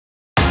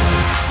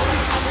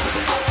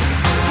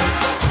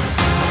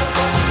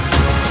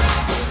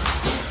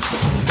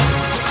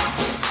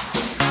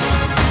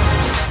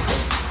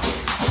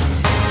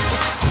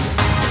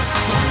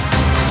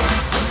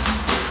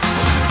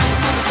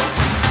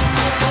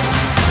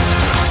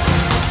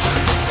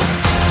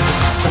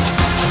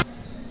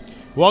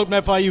Welcome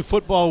to FIU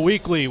Football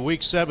Weekly,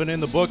 Week 7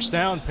 in the books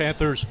now.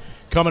 Panthers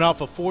coming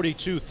off a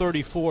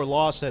 42-34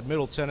 loss at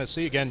Middle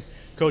Tennessee. Again,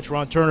 Coach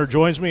Ron Turner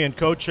joins me. And,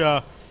 Coach,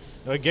 a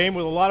game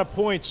with a lot of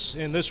points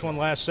in this one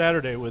last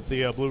Saturday with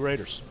the Blue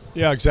Raiders.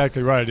 Yeah,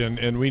 exactly right.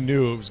 And we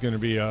knew it was going to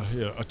be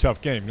a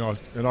tough game. You know,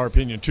 in our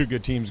opinion, two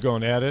good teams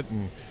going at it,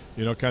 and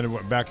kind of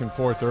went back and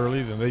forth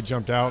early. Then they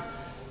jumped out,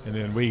 and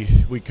then we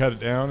cut it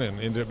down,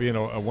 and ended up being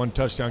a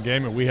one-touchdown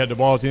game. And we had the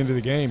ball at the end of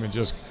the game, and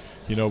just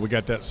we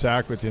got that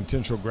sack with the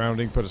intentional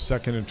grounding, put a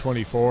 2nd and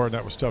 24, and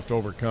that was tough to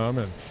overcome.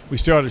 And we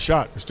still had a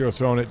shot. We're still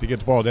throwing it to get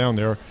the ball down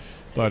there.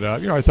 But,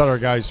 I thought our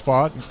guys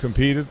fought and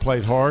competed,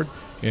 played hard,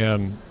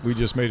 and we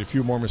just made a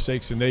few more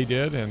mistakes than they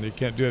did. And you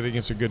can't do it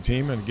against a good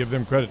team, and give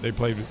them credit. They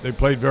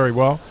played very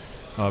well,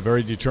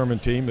 very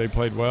determined team. They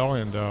played well,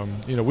 and,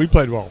 we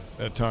played well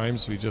at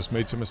times. We just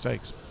made some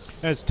mistakes.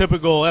 And it's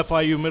typical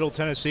FIU Middle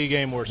Tennessee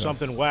game where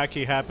something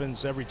wacky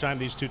happens every time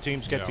these two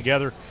teams get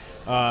together.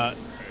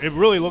 It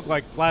really looked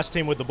like last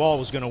team with the ball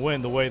was going to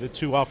win the way the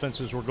two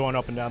offenses were going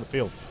up and down the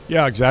field.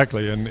 Yeah,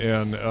 exactly.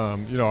 And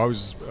I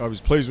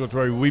was pleased with the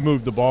way we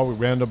moved the ball. We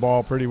ran the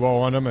ball pretty well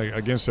on them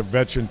against a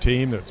veteran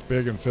team that's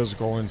big and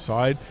physical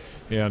inside,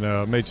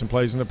 and made some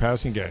plays in the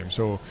passing game.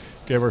 So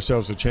gave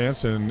ourselves a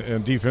chance.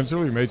 And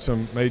defensively,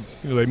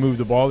 they moved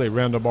the ball. They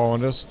ran the ball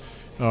on us.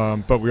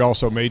 But we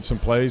also made some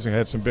plays and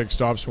had some big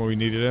stops when we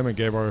needed them, and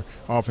gave our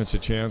offense a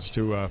chance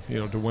to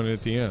win it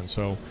at the end.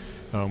 So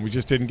we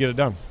just didn't get it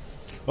done.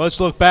 Well,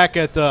 let's look back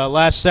at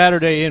last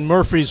Saturday in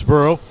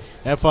Murfreesboro,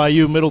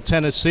 FIU Middle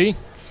Tennessee.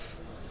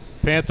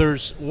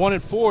 Panthers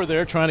 1-4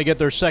 there, trying to get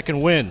their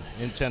second win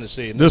in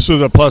Tennessee. This was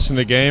a plus in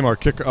the game,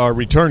 our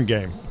return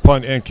game,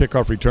 punt and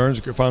kickoff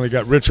returns. We finally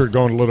got Richard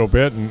going a little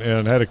bit,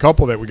 and had a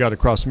couple that we got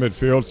across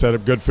midfield, set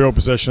up good field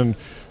position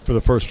for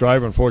the first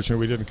drive.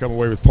 Unfortunately, we didn't come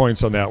away with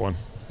points on that one.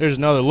 Here's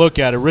another look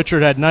at it.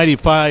 Richard had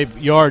 95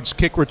 yards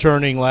kick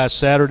returning last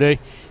Saturday,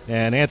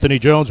 and Anthony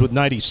Jones with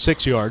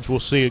 96 yards.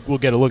 We'll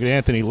get a look at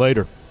Anthony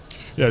later.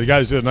 Yeah, the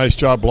guys did a nice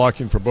job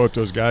blocking for both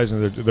those guys,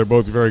 and they're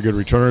both very good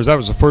returners. That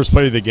was the first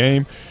play of the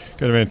game.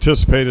 Kind of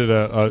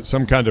anticipated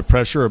some kind of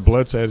pressure or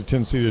blitz. They had a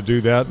tendency to do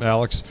that, and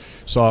Alex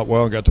saw it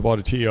well and got the ball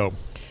to T.O.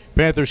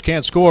 Panthers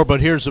can't score, but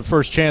here's the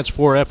first chance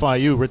for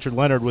FIU. Richard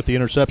Leonard with the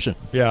interception.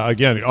 Yeah,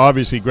 again,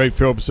 obviously great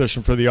field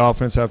position for the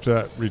offense after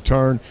that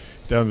return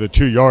down to the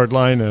 2-yard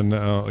line, and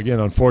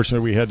again,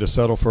 unfortunately, we had to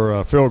settle for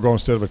a field goal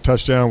instead of a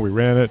touchdown. We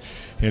ran it,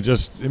 and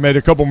it made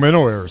a couple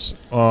mental errors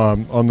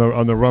on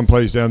the run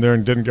plays down there,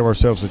 and didn't give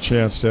ourselves a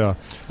chance to.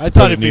 I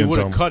thought if he would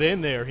have cut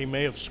in there, he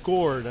may have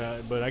scored,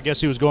 but I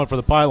guess he was going for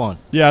the pylon.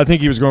 Yeah, I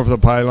think he was going for the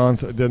pylon.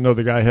 Didn't know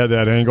the guy had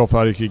that angle.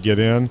 Thought he could get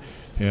in.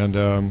 And,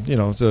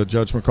 it's a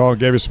judgment call.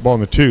 Gave us the ball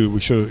in the 2. We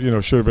should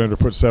have been able to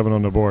put 7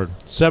 on the board.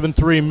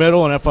 7-3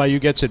 middle, and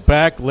FIU gets it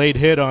back. Late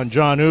hit on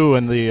Johnu,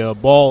 and the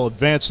ball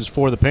advances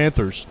for the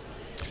Panthers.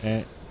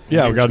 We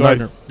got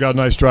a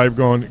nice drive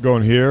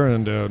going here,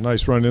 and a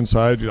nice run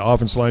inside. The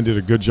offense line did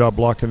a good job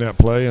blocking that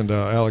play, and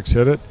Alex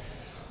hit it.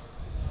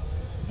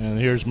 And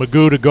here's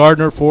Magoo to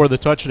Gardner for the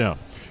touchdown.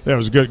 Yeah, it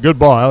was a good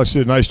ball. Alex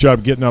did a nice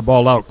job getting that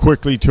ball out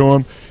quickly to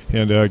him,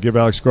 and give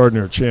Alex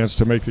Gardner a chance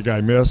to make the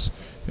guy miss.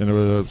 And it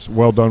was a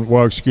well-done,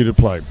 well-executed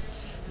play.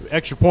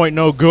 Extra point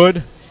no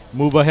good.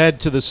 Move ahead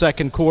to the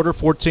second quarter,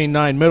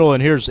 14-9 middle,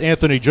 and here's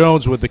Anthony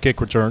Jones with the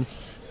kick return.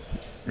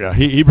 Yeah,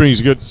 he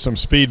brings some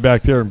speed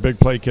back there and big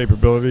play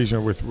capabilities.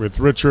 With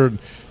Richard,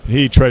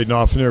 he trading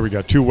off in there. We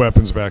got 2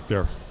 weapons back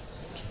there.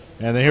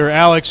 And then here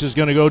Alex is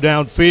going to go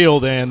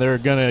downfield, and they're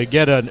going to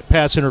get a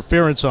pass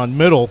interference on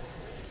middle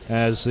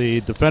as the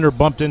defender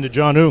bumped into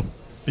Johnu.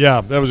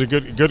 Yeah, that was a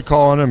good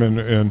call on him,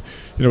 and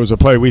it was a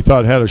play we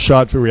thought had a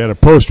shot for. We had a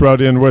post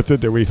route in with it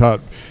that we thought,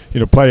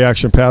 play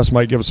action pass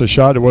might give us a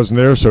shot. It wasn't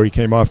there, so he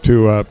came off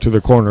to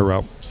the corner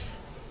route.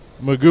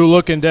 Magoo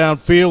looking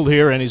downfield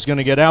here, and he's going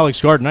to get Alex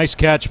Gardner. Nice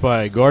catch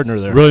by Gardner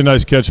there. Really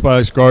nice catch by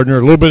Alex Gardner.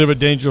 A little bit of a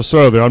dangerous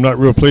throw there. I'm not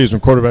real pleased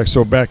when quarterbacks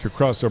throw back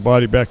across their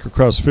body, back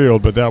across the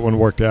field, but that one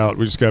worked out.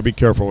 We just got to be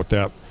careful with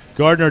that.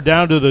 Gardner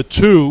down to the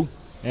 2,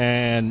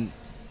 and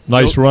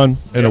nice run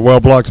and a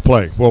well-blocked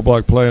play.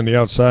 Well-blocked play on the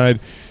outside,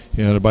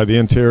 and by the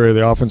interior of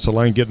the offensive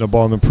line, getting the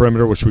ball in the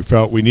perimeter, which we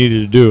felt we needed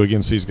to do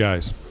against these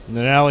guys. And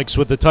then Alex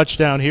with the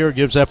touchdown here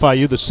gives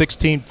FIU the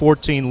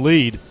 16-14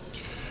 lead.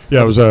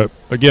 Yeah, it was,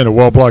 again, a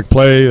well-blocked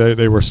play.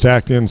 They were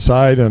stacked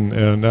inside,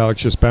 and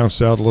Alex just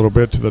bounced out a little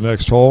bit to the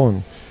next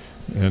hole,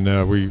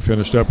 and we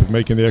finished up with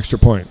making the extra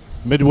point.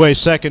 Midway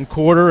second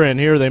quarter, and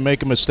here they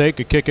make a mistake,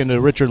 a kick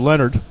into Richard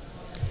Leonard.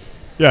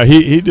 Yeah,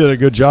 he did a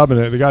good job,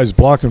 and the guys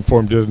blocking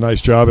for him did a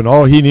nice job. And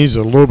all he needs is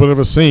a little bit of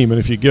a seam, and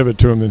if you give it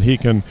to him, then he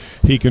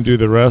can do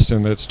the rest.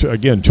 And it's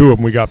again 2 of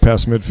them we got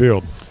past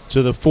midfield.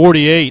 To the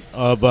 48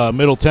 of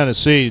Middle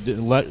Tennessee,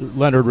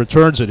 Leonard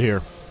returns it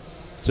here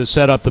to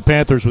set up the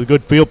Panthers with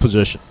good field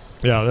position.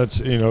 Yeah, that's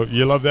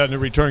you love that in the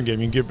return game.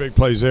 You can get big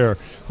plays there.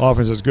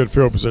 Offense has good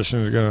field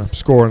position. They're going to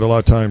score a lot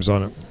of times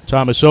on it.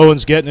 Thomas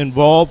Owens getting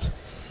involved.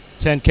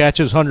 10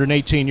 catches,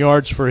 118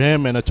 yards for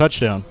him, and a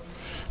touchdown.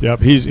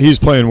 Yep, he's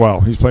playing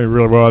well. He's playing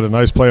really well. Had a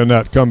nice play on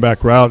that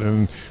comeback route,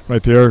 and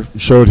right there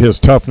showed his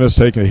toughness,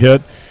 taking a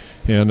hit,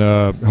 and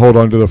hold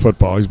on to the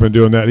football. He's been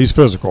doing that. He's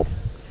physical.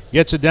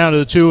 Gets it down to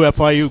the 2.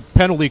 FIU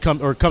penalty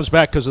comes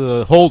back because of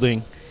the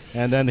holding,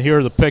 and then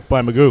here the pick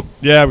by Magoo.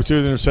 Yeah, we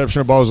threw the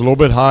interception. The ball was a little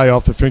bit high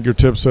off the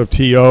fingertips of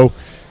T.O.,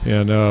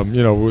 and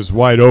it was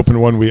wide open.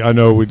 One I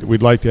know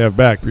we'd like to have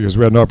back because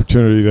we had an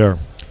opportunity there.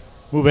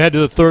 Move ahead to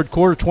the third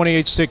quarter,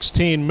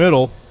 28-16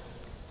 middle.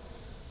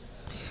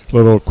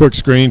 Little quick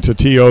screen to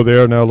T.O.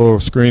 there. Now a little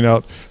screen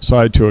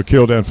outside to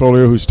Akil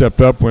Danfolio, who stepped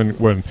up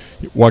when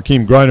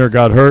Joaquin Greiner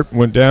got hurt,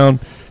 went down.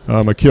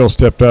 Akil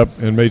stepped up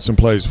and made some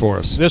plays for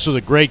us. This was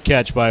a great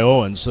catch by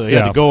Owens. He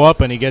had to go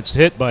up, and he gets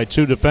hit by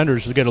 2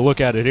 defenders. To get a look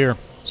at it here.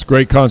 It's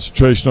great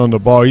concentration on the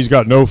ball. He's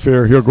got no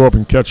fear. He'll go up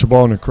and catch the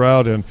ball in the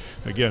crowd. And,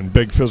 again,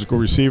 big physical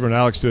receiver, and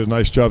Alex did a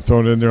nice job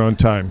throwing it in there on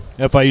time.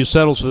 FIU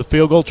settles for the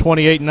field goal,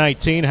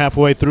 28-19,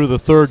 halfway through the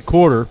third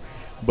quarter.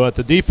 But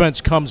the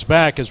defense comes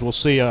back, as we'll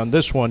see on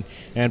this one,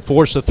 and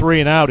force a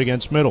 3-and-out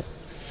against Middle.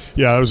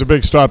 Yeah, it was a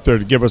big stop there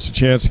to give us a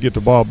chance to get the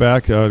ball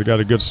back. They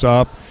got a good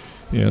stop.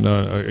 And,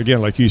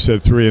 again, like you said,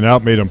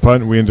 3-and-out, made them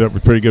punt, and we ended up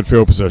with pretty good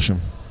field position.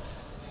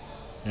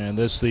 And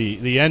this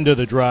the end of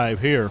the drive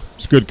here.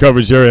 It's good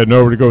coverage there. He had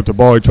nowhere to go with the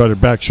ball. He tried a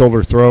back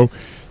shoulder throw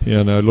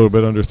and a little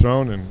bit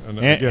underthrown. And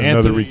again,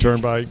 another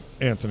return by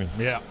Anthony.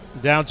 Yeah,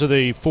 down to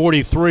the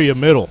 43 of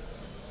Middle.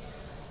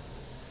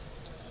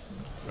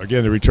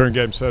 Again, the return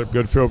game set up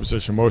good field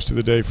position most of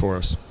the day for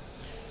us.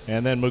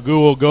 And then Magoo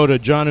will go to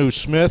Jonnu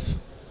Smith.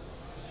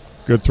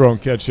 Good throw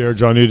and catch there.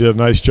 Jonnu did a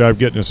nice job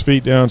getting his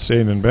feet down,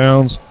 staying in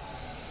bounds.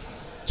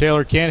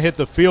 Taylor can't hit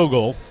the field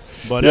goal,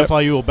 but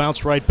FIU will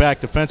bounce right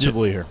back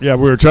defensively here. Yeah,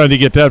 we were trying to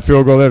get that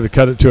field goal there to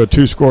cut it to a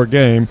 2-score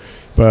game,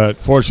 but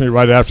fortunately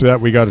right after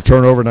that we got a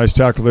turnover. Nice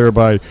tackle there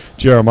by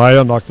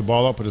Jeremiah, knocked the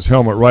ball up, put his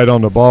helmet right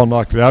on the ball,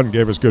 knocked it out, and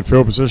gave us good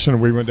field position,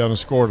 and we went down and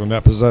scored on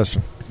that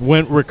possession.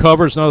 Went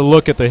recovers, another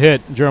look at the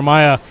hit.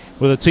 Jeremiah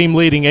with a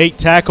team-leading 8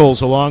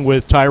 tackles along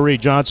with Tyree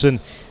Johnson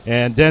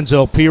and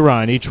Denzel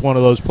Pirine, each one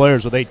of those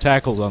players with 8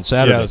 tackles on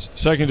Saturday. Yeah,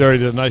 secondary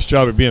did a nice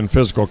job of being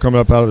physical, coming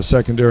up out of the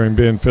secondary and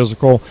being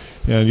physical.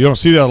 And you don't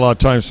see that a lot of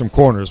times from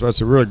corners. That's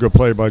a really good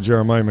play by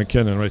Jeremiah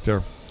McKinnon right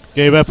there.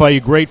 Gave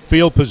FIU great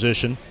field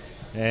position,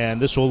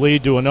 and this will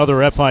lead to another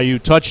FIU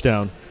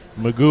touchdown.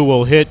 Magoo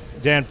will hit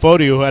Dan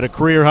Foti, who had a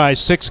career-high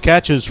 6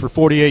 catches for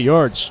 48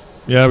 yards.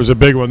 Yeah, it was a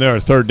big one there.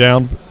 3rd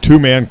down,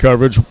 2-man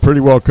coverage,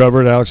 pretty well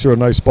covered. Alex threw a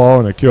nice ball,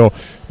 and Akil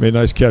made a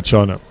nice catch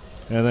on it.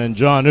 And then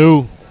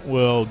Jonnu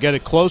will get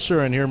it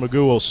closer, and here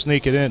Magoo will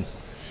sneak it in.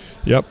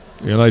 Yep,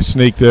 a nice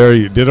sneak there.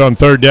 He did it on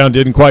 3rd down,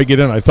 didn't quite get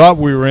in. I thought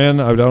we were in.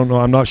 I don't know.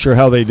 I'm not sure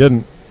how they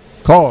didn't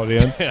call it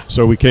in.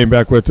 So we came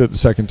back with it the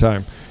second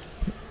time.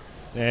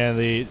 And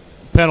the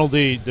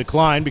penalty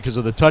declined because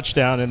of the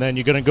touchdown, and then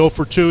you're going to go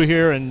for 2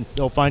 here, and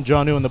they'll find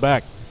Jonnu in the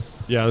back.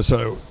 Yeah, it's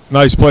a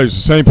nice play. It's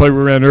the same play we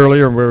ran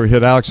earlier where we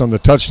hit Alex on the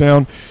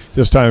touchdown.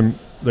 This time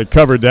they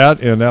covered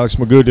that, and Alex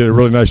Magoo did a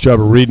really nice job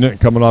of reading it and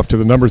coming off to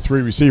the number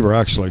 3 receiver,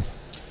 actually.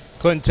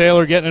 Clinton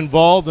Taylor getting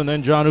involved, and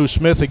then Jonnu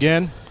Smith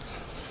again.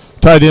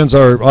 Tight ends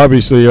are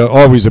obviously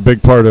always a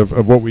big part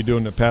of what we do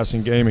in the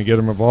passing game and get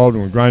them involved.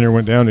 And when Greiner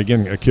went down,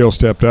 again, Akil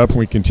stepped up, and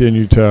we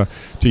continued to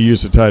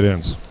use the tight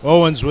ends.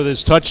 Owens with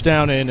his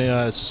touchdown in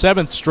a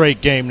 7th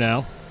straight game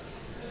now.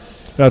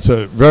 That's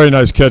a very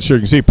nice catch here.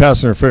 You can see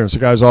pass interference. The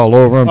guy's all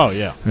over him. Oh,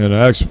 yeah. And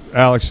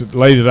Alex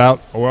laid it out.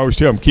 We always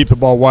tell him, keep the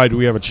ball wide.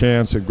 We have a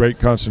chance. A great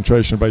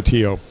concentration by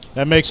T.O.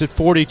 That makes it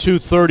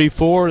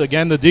 42-34.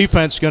 Again, the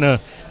defense going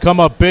to come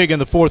up big in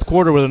the fourth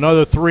quarter with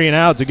another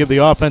 3-and-out to give the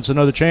offense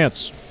another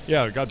chance.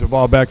 Yeah, got the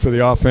ball back for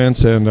the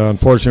offense, and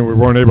unfortunately we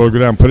weren't able to go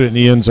down and put it in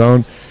the end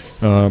zone.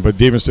 But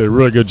defense did a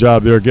really good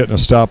job there getting a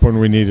stop when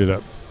we needed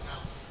it.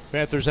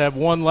 Panthers have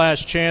one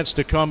last chance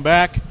to come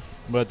back,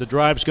 but the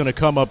drive's going to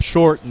come up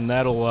short, and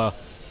that'll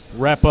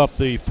wrap up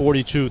the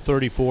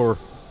 42-34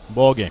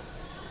 ball game.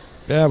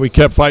 Yeah, we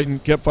kept fighting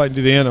to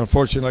the end.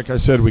 Unfortunately, like I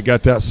said, we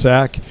got that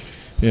sack,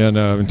 and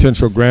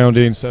intentional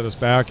grounding set us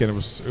back, and it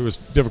was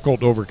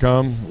difficult to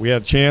overcome. We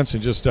had a chance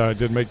and just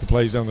didn't make the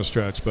plays down the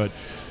stretch. But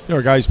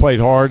our guys played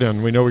hard,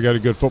 and we know we got a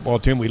good football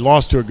team. We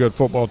lost to a good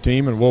football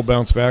team, and we'll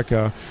bounce back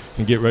and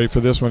get ready for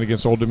this one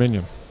against Old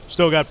Dominion.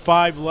 Still got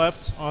 5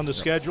 left on the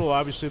schedule.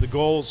 Obviously, the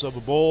goals of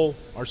a bowl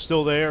are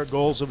still there.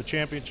 Goals of a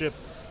championship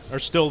are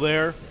still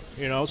there.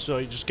 So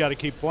you just got to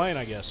keep playing,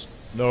 I guess.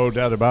 No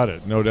doubt about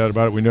it. No doubt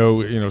about it. We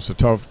know, it's a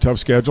tough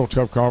schedule,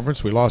 tough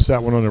conference. We lost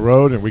that one on the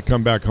road, and we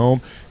come back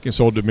home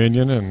against Old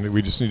Dominion, and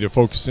we just need to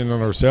focus in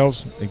on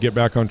ourselves and get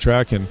back on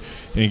track and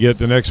get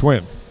the next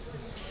win.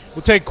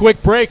 We'll take a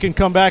quick break and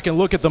come back and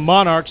look at the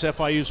Monarchs,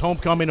 FIU's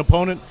homecoming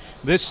opponent,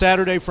 this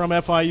Saturday from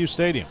FIU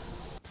Stadium.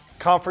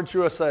 Conference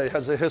USA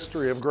has a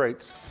history of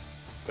greats.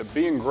 But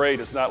being great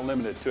is not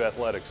limited to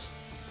athletics.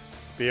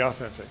 Be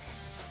authentic.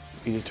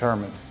 Be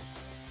determined.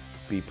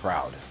 Be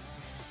proud.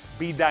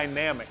 Be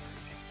dynamic.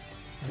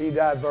 Be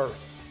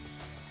diverse.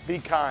 Be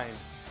kind.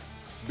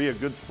 Be a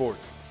good sport.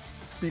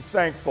 Be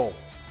thankful.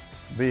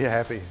 Be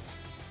happy.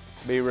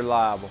 Be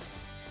reliable.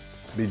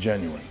 Be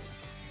genuine.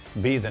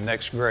 Be the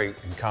next great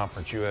in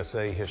Conference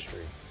USA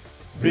history.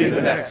 Be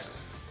the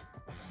next.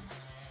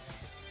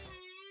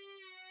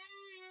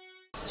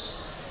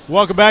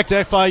 Welcome back to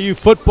FIU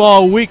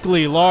Football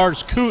Weekly.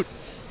 Lars Coote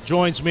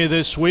joins me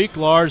this week.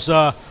 Lars,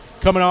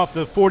 coming off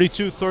the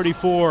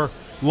 42-34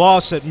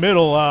 loss at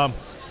Middle.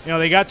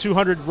 They got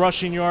 200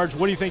 rushing yards.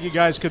 What do you think you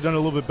guys could have done a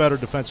little bit better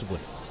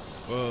defensively?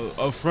 Well,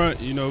 up front,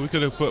 we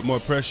could have put more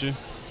pressure,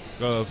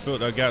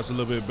 filled our gaps a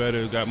little bit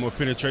better, got more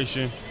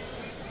penetration.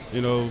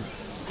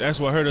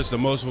 That's what hurt us the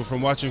most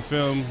from watching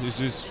film. It's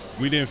just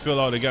we didn't fill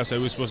all the gaps that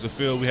we were supposed to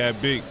fill. We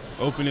had big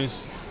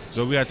openings.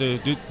 So we have to,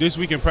 this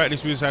week in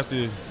practice, we just have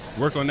to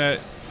work on that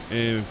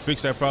and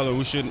fix that problem.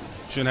 We shouldn't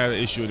have an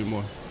issue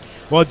anymore.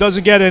 Well, it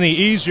doesn't get any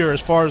easier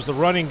as far as the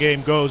running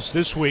game goes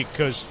this week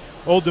because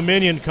Old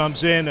Dominion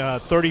comes in,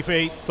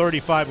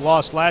 38-35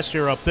 loss last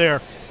year up there.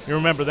 You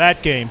remember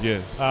that game.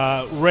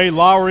 Yeah. Ray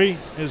Lowry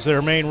is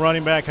their main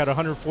running back, had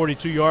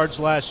 142 yards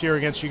last year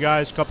against you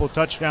guys, a couple of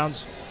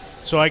touchdowns.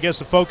 So I guess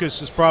the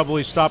focus is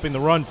probably stopping the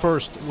run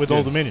first with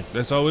Old Dominion.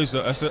 That's always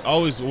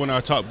one of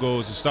our top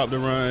goals, to stop the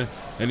run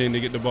and then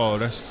to get the ball.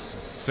 That's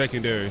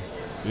secondary,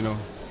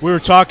 We were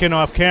talking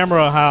off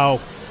camera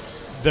how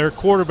their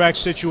quarterback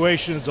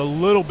situation is a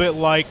little bit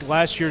like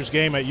last year's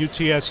game at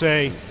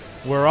UTSA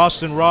where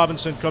Austin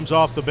Robinson comes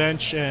off the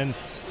bench and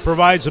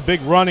provides a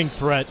big running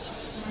threat.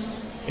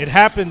 It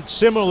happened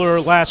similar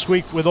last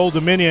week with Old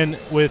Dominion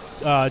with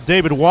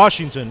David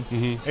Washington,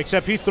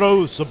 except he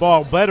throws the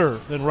ball better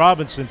than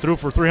Robinson, threw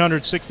for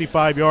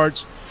 365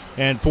 yards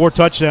and 4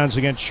 touchdowns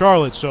against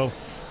Charlotte. So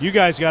you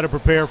guys got to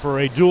prepare for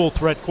a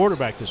dual-threat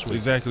quarterback this week.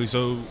 Exactly.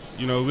 So,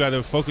 we got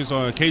to focus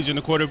on caging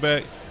the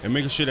quarterback and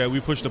making sure that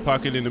we push the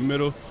pocket in the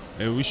middle,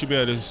 and we should be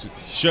able to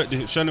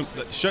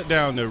shut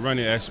down the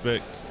running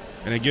aspect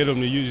and then get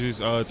him to use his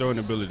throwing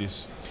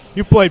abilities.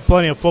 You played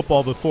plenty of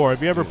football before.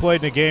 Have you ever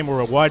played in a game where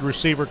a wide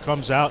receiver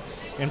comes out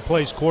and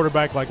plays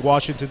quarterback like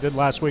Washington did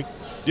last week?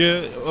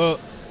 Yeah.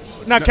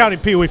 Not counting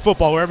Pee Wee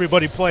football where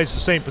everybody plays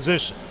the same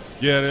position.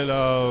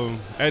 Yeah.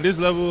 At this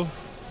level,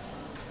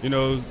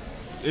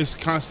 it's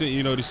constant,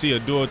 to see a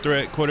dual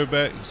threat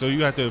quarterback. So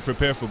you have to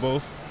prepare for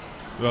both.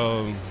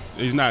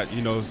 It's not,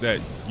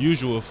 that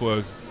usual for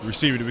a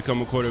receiver to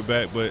become a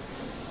quarterback, but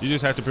you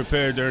just have to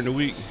prepare during the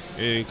week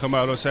and come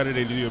out on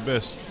Saturday to do your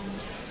best.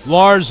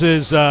 Lars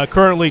is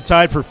currently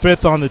tied for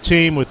 5th on the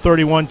team with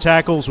 31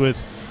 tackles with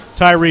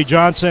Tyree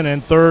Johnson,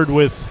 and 3rd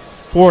with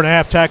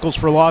 4.5 tackles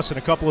for loss and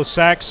a couple of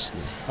sacks.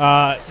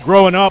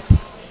 Growing up,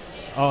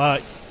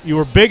 you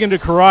were big into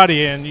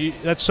karate, and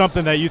that's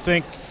something that you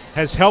think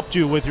has helped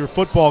you with your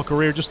football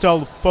career. Just tell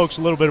the folks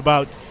a little bit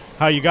about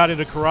how you got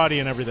into karate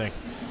and everything.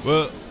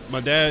 Well, my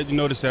dad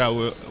noticed that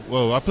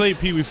I played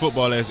Pee Wee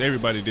football as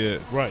everybody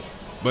did. Right.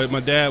 But my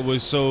dad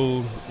was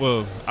I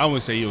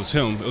wouldn't say it was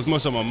him. It was more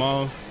so my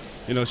mom.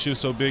 She was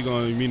so big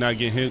on me not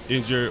getting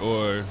injured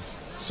or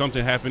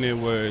something happening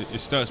where it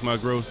stunts my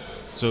growth.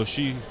 So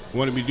she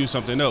wanted me to do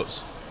something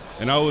else.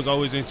 And I was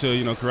always into,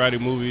 karate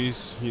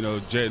movies,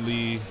 Jet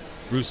Li,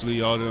 Bruce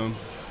Lee, all of them.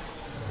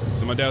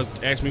 So my dad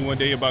asked me one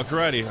day about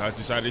karate. I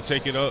decided to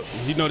take it up.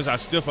 He noticed how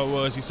stiff I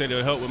was. He said it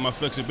would help with my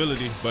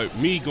flexibility. But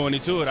me going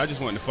into it, I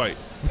just wanted to fight.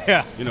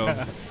 Yeah.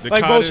 The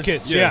like most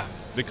kids, yeah.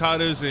 The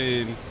katas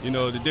and,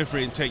 the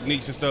different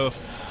techniques and stuff,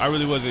 I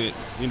really wasn't,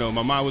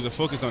 my mind wasn't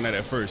focused on that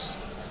at first.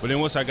 But then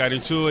once I got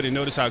into it and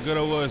noticed how good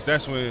I was,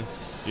 that's when,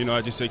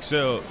 I just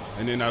excelled.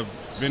 And then I've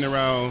been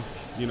around,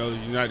 the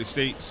United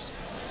States,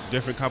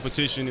 different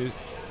competitions.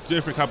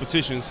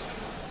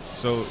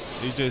 So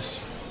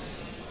it's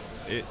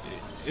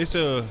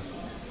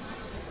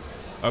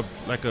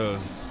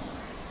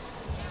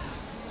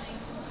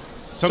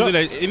something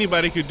that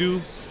anybody could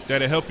do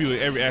that'll help you in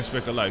every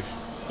aspect of life.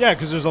 Yeah,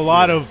 because there's a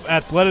lot of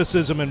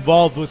athleticism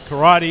involved with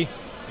karate,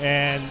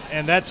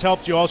 and that's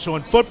helped you also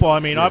in football. I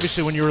mean,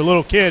 obviously when you were a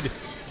little kid,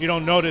 you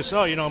don't notice,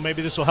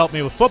 maybe this will help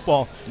me with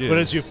football. Yeah. But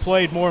as you've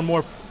played more and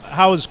more,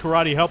 how has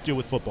karate helped you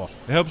with football?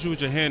 It helps you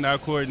with your hand-eye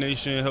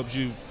coordination, helps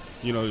you,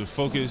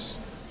 focus,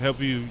 help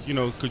you,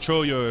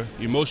 control your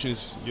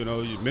emotions,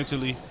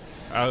 mentally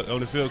out on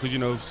the field,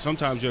 because,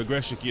 sometimes your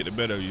aggression can get the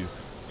better of you.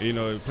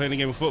 And, playing a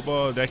game of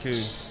football, that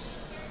can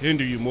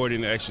hinder you more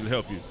than it actually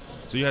help you.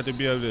 So you have to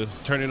be able to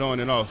turn it on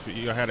and off.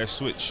 You have that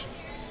switch.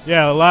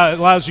 Yeah, it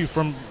allows you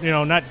from,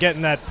 not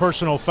getting that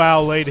personal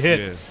foul late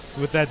hit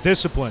with that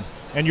discipline.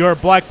 And you're a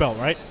black belt,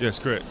 right? Yes,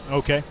 correct.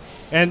 Okay.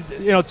 And,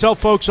 tell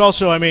folks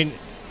also, I mean,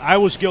 I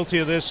was guilty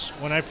of this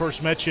when I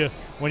first met you,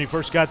 when you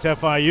first got to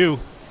FIU.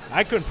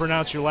 I couldn't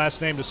pronounce your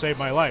last name to save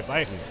my life.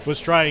 I was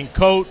trying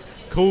Coat,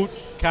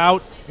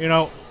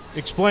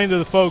 explain to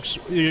the folks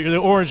the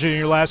origin of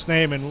your last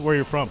name and where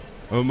you're from.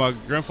 Well, my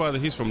grandfather,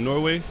 he's from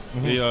Norway.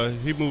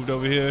 He moved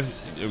over here.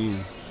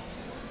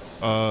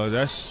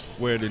 That's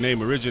where the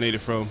name originated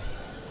from.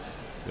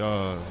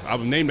 I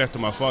was named after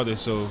my father,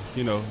 so,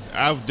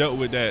 I've dealt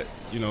with that,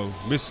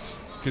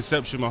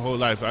 misconception my whole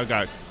life. I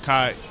got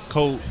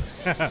Coat,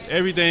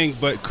 everything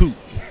but Coot.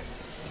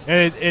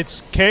 And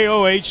it's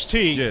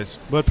K-O-H-T, yes,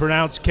 but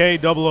pronounced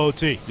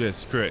K-O-O-T.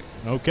 Yes, correct.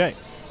 Okay.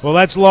 Well,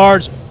 that's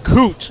Lars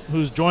Coote,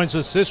 who joins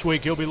us this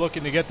week. He'll be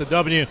looking to get the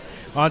W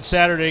on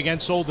Saturday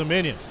against Old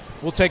Dominion.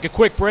 We'll take a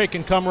quick break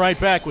and come right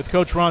back with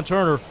Coach Ron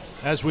Turner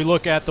as we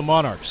look at the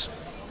Monarchs.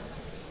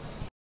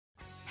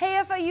 Hey,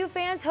 FIU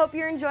fans, hope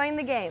you're enjoying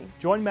the game.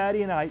 Join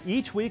Maddie and I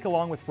each week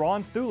along with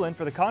Ron Thulin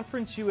for the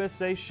Conference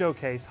USA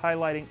Showcase,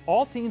 highlighting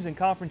all teams in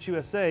Conference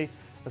USA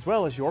as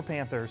well as your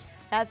Panthers.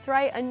 That's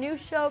right, a new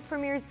show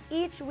premieres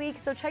each week,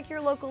 so check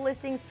your local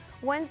listings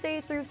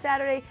Wednesday through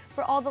Saturday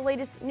for all the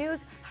latest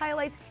news,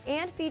 highlights,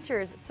 and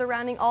features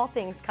surrounding all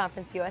things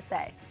Conference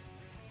USA.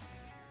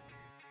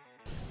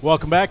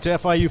 Welcome back to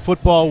FIU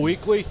Football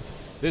Weekly.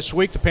 This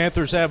week the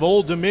Panthers have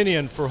Old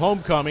Dominion for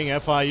homecoming.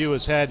 FIU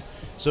has had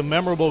some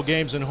memorable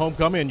games in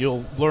homecoming, and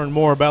you'll learn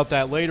more about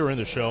that later in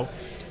the show.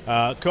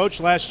 Coach,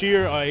 last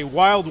year a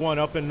wild one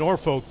up in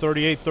Norfolk,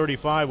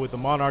 38-35, with the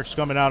Monarchs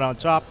coming out on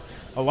top.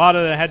 A lot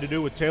of that had to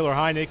do with Taylor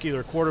Heineke,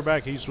 their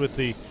quarterback. He's with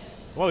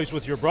he's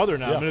with your brother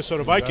now,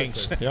 Minnesota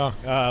Vikings, with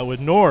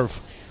Norv.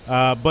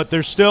 But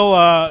they're still,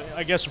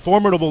 I guess, a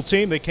formidable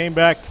team. They came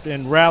back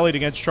and rallied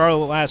against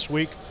Charlotte last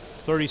week,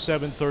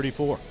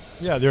 37-34.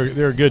 Yeah,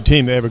 they're a good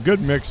team. They have a good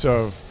mix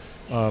of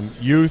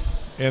youth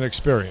and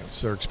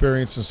experience. They're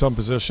experienced in some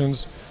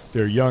positions.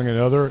 They're young in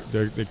other.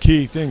 The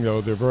key thing, though,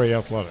 they're very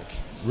athletic.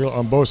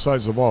 On both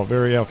sides of the ball,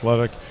 very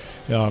athletic.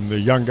 The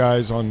young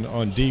guys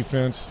on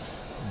defense,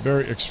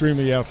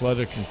 extremely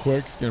athletic and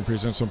quick. Going to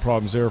present some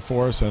problems there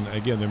for us. And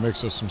again, they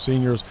mix of some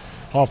seniors.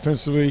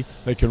 Offensively,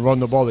 they can run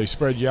the ball. They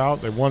spread you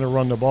out. They want to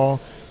run the ball,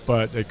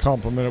 but they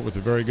complement it with a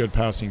very good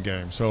passing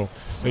game. So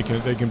they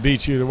can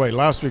beat you either way.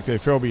 Last week they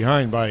fell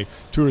behind by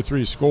 2 or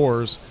 3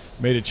 scores,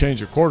 made a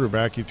change of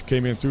quarterback. He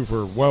came in through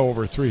for well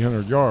over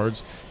 300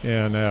 yards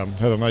and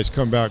had a nice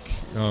comeback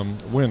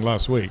win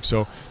last week.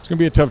 So it's going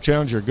to be a tough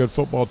challenge. They're a good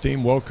football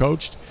team, well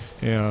coached,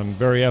 and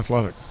very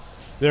athletic.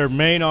 Their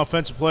main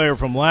offensive player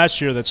from last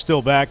year that's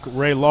still back,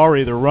 Ray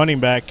Laurie, their running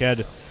back, had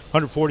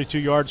 142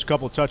 yards, a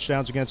couple of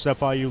touchdowns against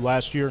FIU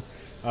last year.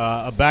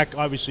 A back,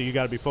 obviously, you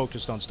got to be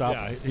focused on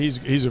stopping. Yeah,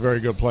 he's a very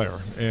good player,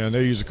 and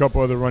they use a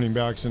couple other running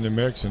backs in the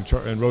mix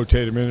and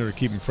rotate him in there to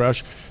keep him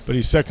fresh. But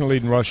he's second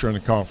leading rusher in the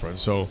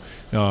conference, so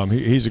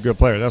he's a good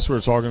player. That's where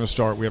it's all going to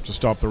start. We have to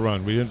stop the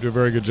run. We didn't do a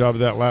very good job of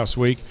that last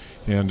week,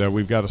 and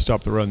we've got to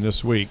stop the run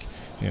this week,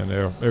 and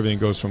everything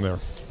goes from there.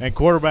 And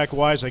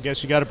quarterback-wise, I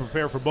guess you got to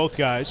prepare for both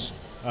guys.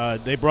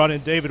 They brought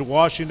in David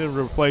Washington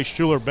to replace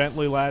Schuler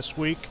Bentley last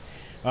week.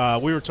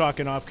 We were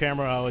talking off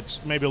camera how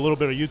it's maybe a little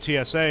bit of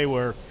UTSA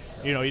where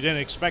you didn't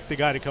expect the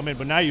guy to come in,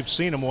 but now you've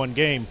seen him one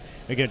game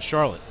against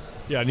Charlotte.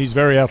 Yeah, and he's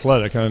very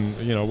athletic, and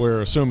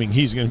we're assuming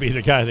he's going to be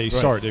the guy they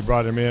start. Right. They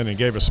brought him in and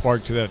gave a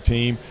spark to that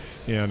team,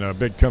 and a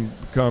big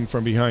come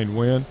from behind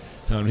win.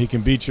 He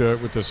can beat you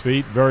with his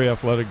feet. Very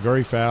athletic,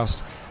 very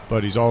fast,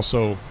 but he's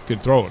also can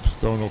throw it,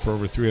 throwing for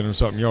over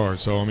 300-something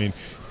yards. So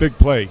big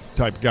play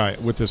type guy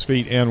with his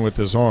feet and with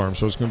his arms.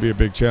 So it's going to be a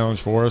big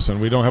challenge for us,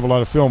 and we don't have a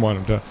lot of film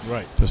on him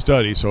to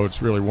study. So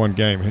it's really one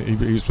game.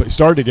 He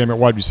started the game at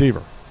wide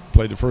receiver.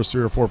 Played the first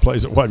 3 or 4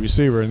 plays at wide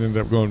receiver and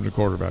ended up going to the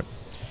quarterback.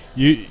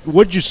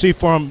 What did you see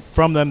from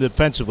them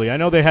defensively? I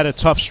know they had a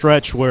tough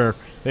stretch where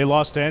they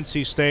lost to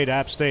NC State,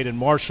 App State, and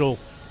Marshall,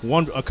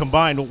 a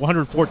combined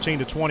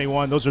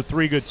 114-21. Those are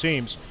 3 good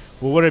teams.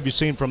 Well, what have you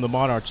seen from the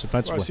Monarchs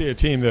defensively? Well, I see a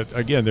team that,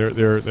 again,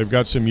 they've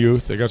got some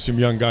youth, they've got some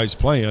young guys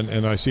playing,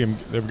 and I see them.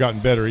 They've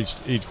gotten better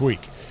each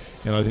week,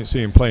 and I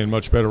see them playing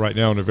much better right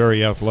now in a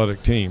very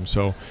athletic team.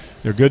 So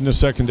they're good in the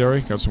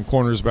secondary. Got some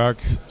corners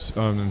back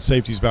and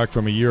safeties back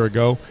from a year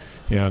ago.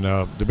 And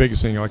the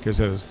biggest thing, like I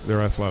said, is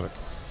they're athletic.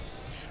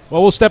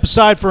 Well, we'll step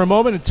aside for a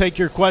moment and take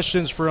your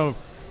questions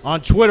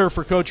on Twitter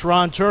for Coach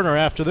Ron Turner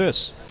after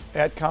this.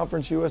 At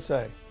Conference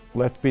USA,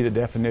 let's be the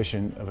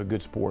definition of a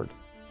good sport.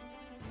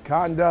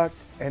 Conduct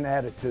and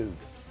attitude.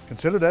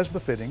 Considered as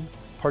befitting.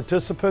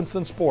 Participants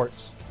in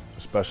sports.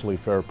 Especially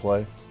fair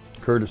play.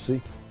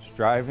 Courtesy.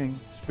 Striving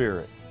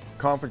spirit.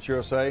 Conference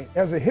USA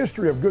has a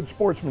history of good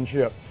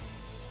sportsmanship.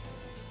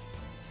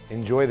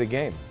 Enjoy the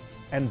game.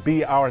 And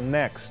be our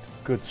next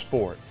good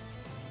sport.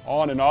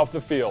 on and off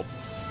the field.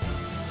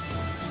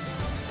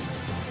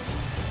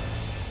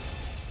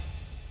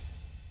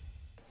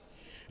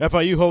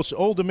 FIU hosts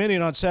Old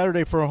Dominion on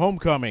Saturday for a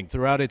homecoming.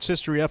 Throughout its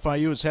history,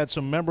 FIU has had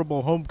some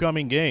memorable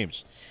homecoming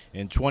games.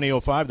 In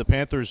 2005, the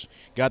Panthers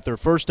got their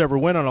first ever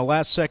win on a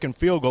last-second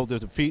field goal to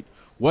defeat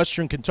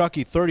Western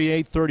Kentucky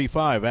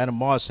 38-35. Adam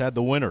Moss had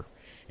the winner.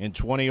 In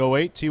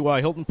 2008, T.Y.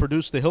 Hilton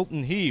produced the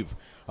Hilton Heave,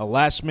 a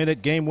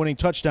last-minute game-winning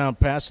touchdown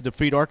pass to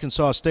defeat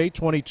Arkansas State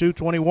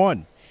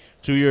 22-21.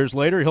 2 years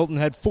later, Hilton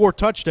had 4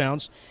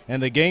 touchdowns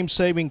and the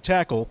game-saving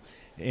tackle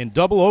in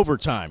double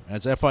overtime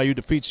as FIU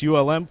defeats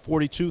ULM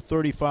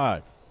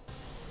 42-35.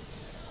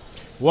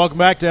 Welcome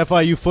back to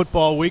FIU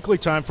Football Weekly.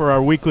 Time for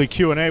our weekly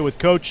Q&A with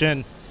Coach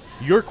and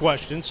your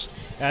questions.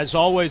 As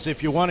always,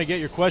 if you want to get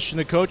your question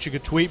to Coach, you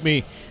can tweet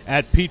me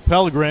at Pete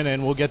Pelegrin,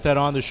 and we'll get that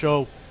on the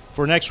show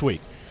for next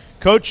week.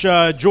 Coach,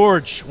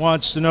 George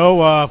wants to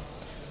know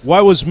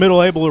why was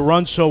Middle able to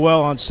run so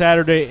well on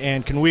Saturday,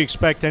 and can we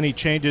expect any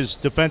changes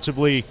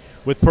defensively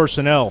with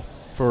personnel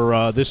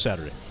for this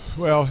Saturday?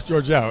 Well,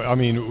 George, yeah, I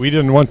mean, we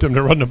didn't want them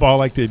to run the ball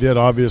like they did,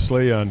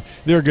 obviously, and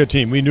they're a good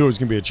team. We knew it was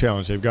going to be a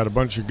challenge. They've got a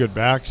bunch of good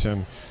backs,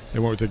 and they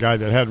went with a guy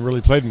that hadn't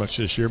really played much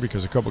this year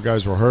because a couple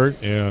guys were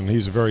hurt, and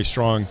he's a very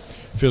strong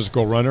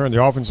physical runner, and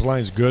the offensive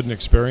line is good and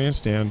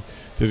experienced, and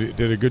did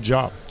a good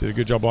job. Did a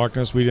good job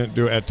blocking us. We didn't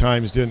do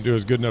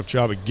as good enough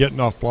job at getting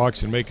off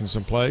blocks and making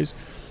some plays.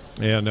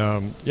 And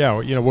yeah,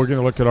 you know, we're going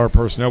to look at our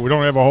personnel. We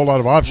don't have a whole lot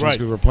of options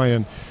because we're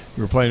playing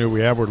who we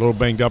have. We're a little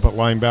banged up at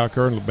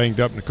linebacker and banged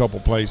up in a couple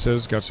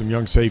places. Got some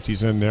young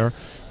safeties in there,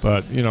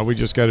 but you know, we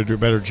just got to do a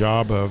better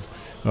job of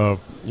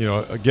you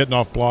know, getting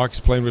off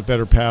blocks, playing with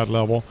better pad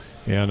level,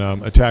 and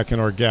attacking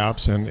our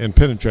gaps and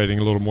penetrating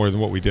a little more than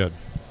what we did.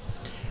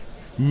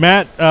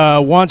 Matt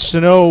wants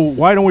to know,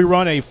 why don't we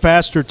run a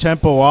faster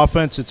tempo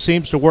offense? It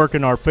seems to work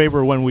in our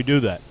favor when we do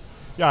that.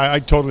 Yeah, I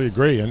totally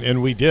agree,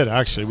 and we did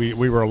actually.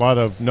 We were a lot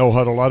of no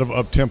huddle, a lot of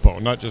up tempo,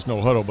 not just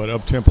no huddle, but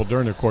up tempo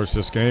during the course of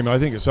this game. I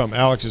think it's something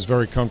Alex is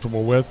very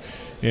comfortable with,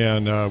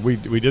 and we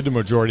did the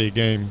majority of the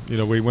game. You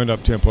know, we went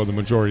up tempo the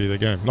majority of the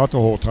game, not the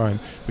whole time.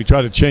 We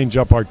tried to change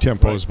up our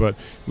tempos, but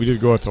we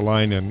did go at the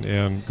line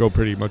and go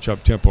pretty much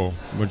up tempo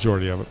the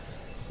majority of it.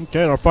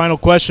 Okay, our final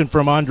question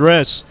from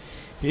Andres.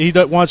 He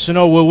wants to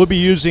know, will we be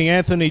using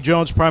Anthony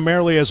Jones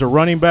primarily as a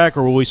running back,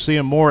 or will we see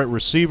him more at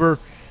receiver?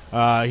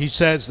 He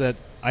says that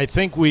I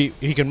think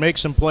he can make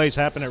some plays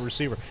happen at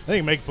receiver. I think he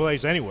can make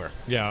plays anywhere.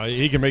 Yeah,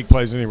 he can make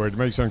plays anywhere. He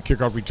makes on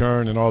kickoff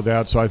return and all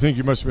that. So I think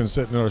you must have been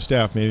sitting in our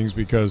staff meetings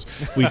because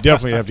we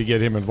definitely have to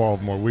get him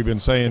involved more. We've been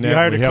saying that. You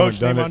hired we a haven't coach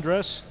done named it.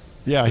 Andres?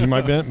 Yeah, he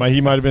might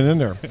have been in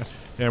there.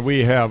 And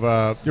we have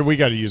we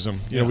got to use him.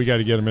 You know, we got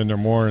to get him in there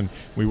more. And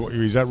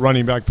he's at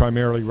running back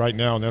primarily right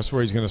now, and that's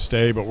where he's going to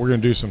stay. But we're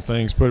going to do some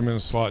things, put him in the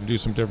slot, and do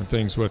some different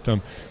things with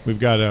him. We've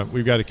got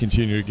to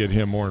continue to get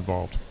him more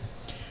involved.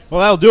 Well,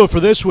 that'll do it for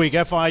this week.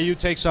 FIU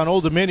takes on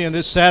Old Dominion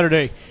this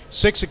Saturday,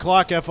 6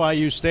 o'clock,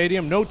 FIU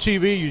Stadium. No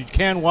TV. You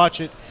can watch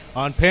it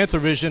on Panther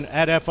Vision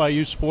at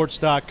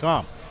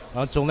FIUsports.com.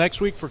 Until next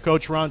week, for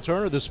Coach Ron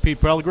Turner, this is Pete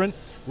Pelegrin,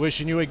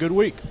 wishing you a good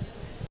week.